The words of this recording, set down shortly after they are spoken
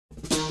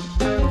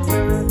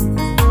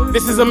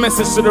This is a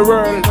message to the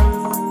world.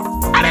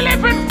 And a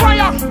living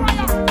fire.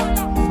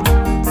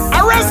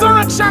 A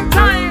resurrection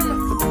time.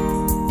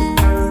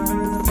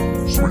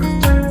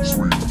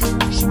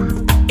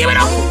 Give it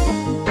up.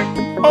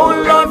 Oh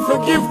Lord,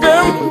 forgive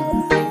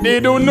them. They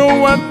don't know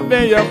what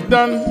they have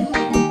done.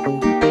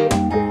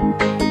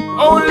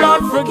 Oh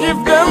Lord,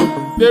 forgive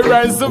them. They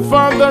rise the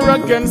father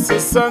against the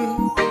son.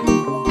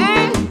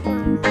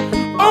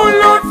 Oh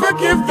Lord,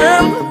 forgive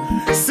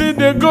them. See,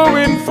 they're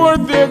going for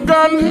their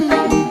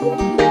gun.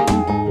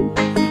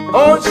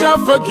 Oh, Jah,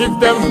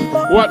 forgive them.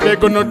 What they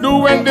gonna do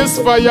when this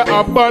fire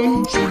a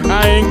burn?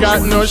 I ain't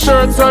got no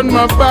shirt on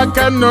my back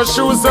and no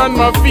shoes on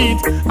my feet.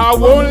 I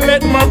won't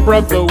let my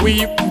brother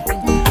weep.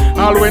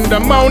 I'll win the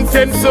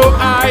mountain so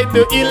high,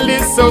 the hill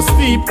is so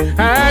steep.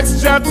 I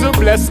ask Jah to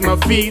bless my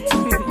feet.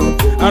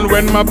 And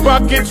when my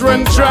pocket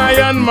run dry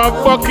and my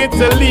bucket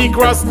a leak,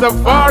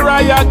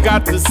 Rastafari I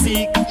got to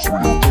seek.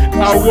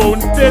 I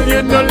won't tell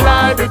you no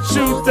lie, the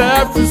truth I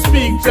have to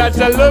speak. Judge,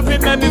 I love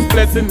it and His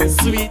blessing is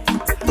sweet.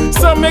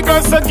 So make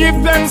us a give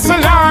thanks to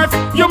life.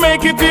 You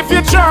make it if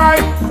you try.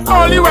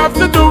 All you have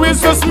to do is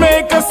just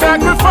make a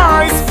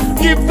sacrifice.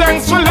 Give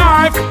thanks for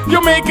life.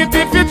 You make it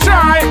if you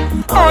try.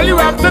 All you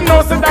have to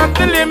know is that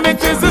the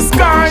limit is the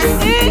sky.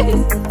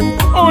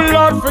 Oh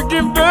Lord,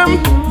 forgive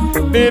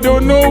them. They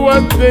don't know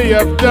what they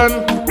have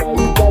done.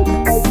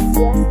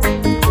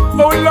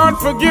 Oh Lord,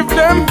 forgive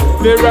them.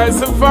 They rise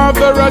the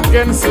father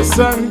against the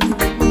son.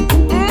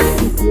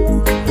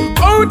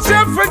 Oh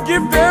Jah,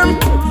 forgive them.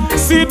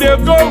 See, they're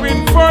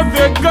going for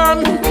their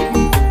gun.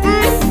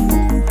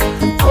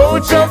 Oh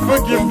Jah,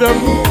 forgive them.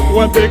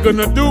 What they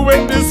gonna do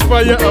when this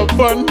fire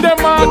upon them?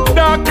 Are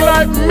dark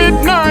like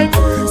midnight.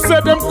 Say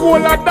them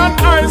cooler than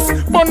ice,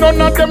 but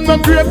none of them no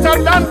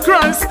greater than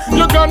Christ.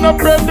 You're gonna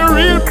pay the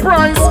real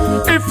price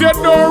if you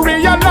don't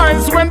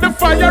realize. When the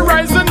fire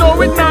rises, you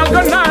know it not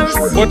gonna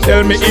rise. But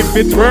tell me if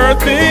it's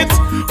worth it.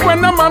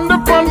 When I'm on the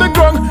ground,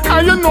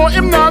 and you know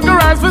him not gonna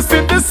rise for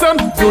see the sun.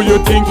 Do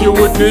you think you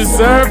would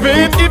deserve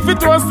it if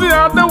it was the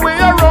other way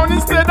around?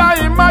 Instead of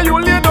him, you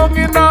lay down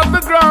in on the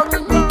ground.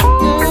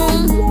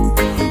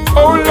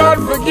 Oh Lord,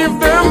 forgive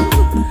them.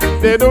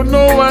 They don't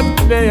know what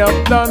they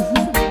have done.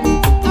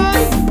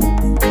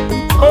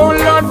 Oh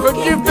Lord,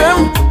 forgive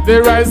them. They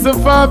rise the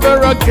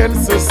father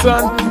against the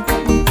son.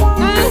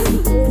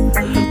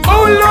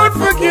 Oh Lord,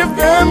 forgive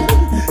them.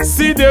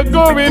 See, they're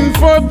going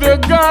for the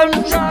gun.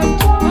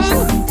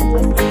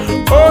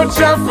 Oh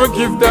Jah,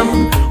 forgive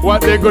them.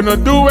 What they gonna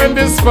do when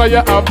this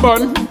fire a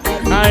burn?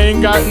 I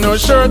ain't got no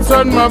shirt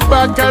on my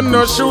back and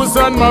no shoes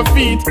on my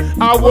feet.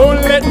 I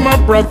won't let my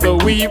brother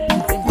weep.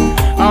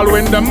 I'll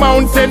win the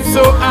mountain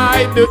so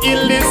high, the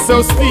hill is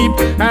so steep.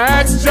 I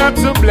ask Jah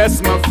to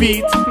bless my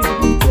feet.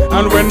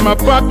 And when my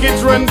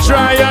pocket run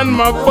dry and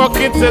my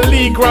bucket a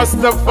leak,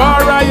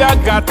 Rastafari I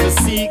got to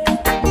seek.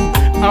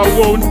 I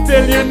won't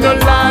tell you no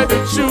lie, the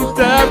truth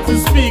I have to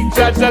speak.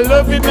 Judge, I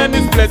love it and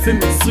His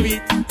blessing is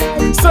sweet.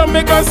 So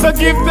make us a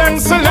give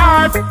thanks to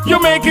life.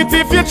 You make it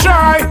if you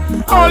try.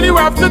 All you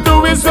have to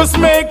do is just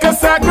make a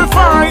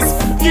sacrifice.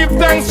 Give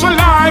thanks for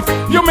life.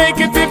 You make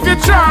it if you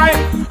try.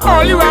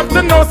 All you have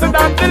to know is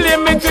that the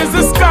limit is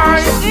the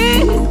sky.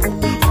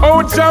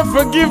 Oh Jah,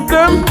 forgive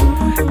them.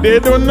 They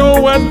don't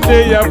know what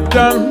they have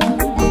done.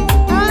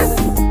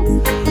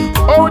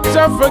 Oh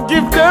Jah,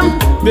 forgive them.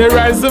 They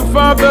rise the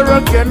father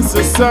against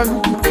the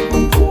son.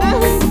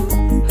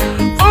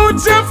 Oh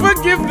Jah,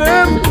 forgive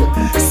them.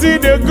 See,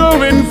 they're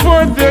going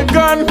for their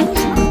gun.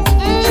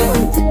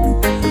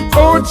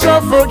 Oh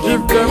Jah,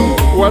 forgive them.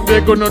 What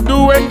they gonna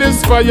do when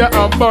this fire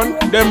a burn?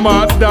 Them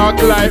are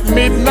dark like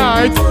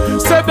midnight.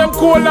 Say them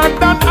cooler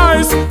than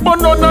ice, but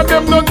none of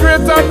them no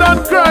greater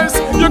than Christ.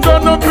 You're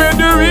gonna pay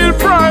the real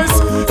price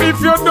if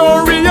you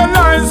don't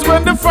realize.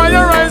 When the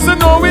fire rises, you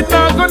know it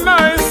not gonna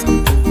nice.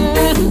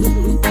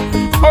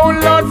 Oh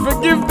Lord,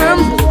 forgive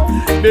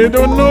them. They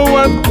don't know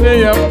what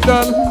they have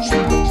done.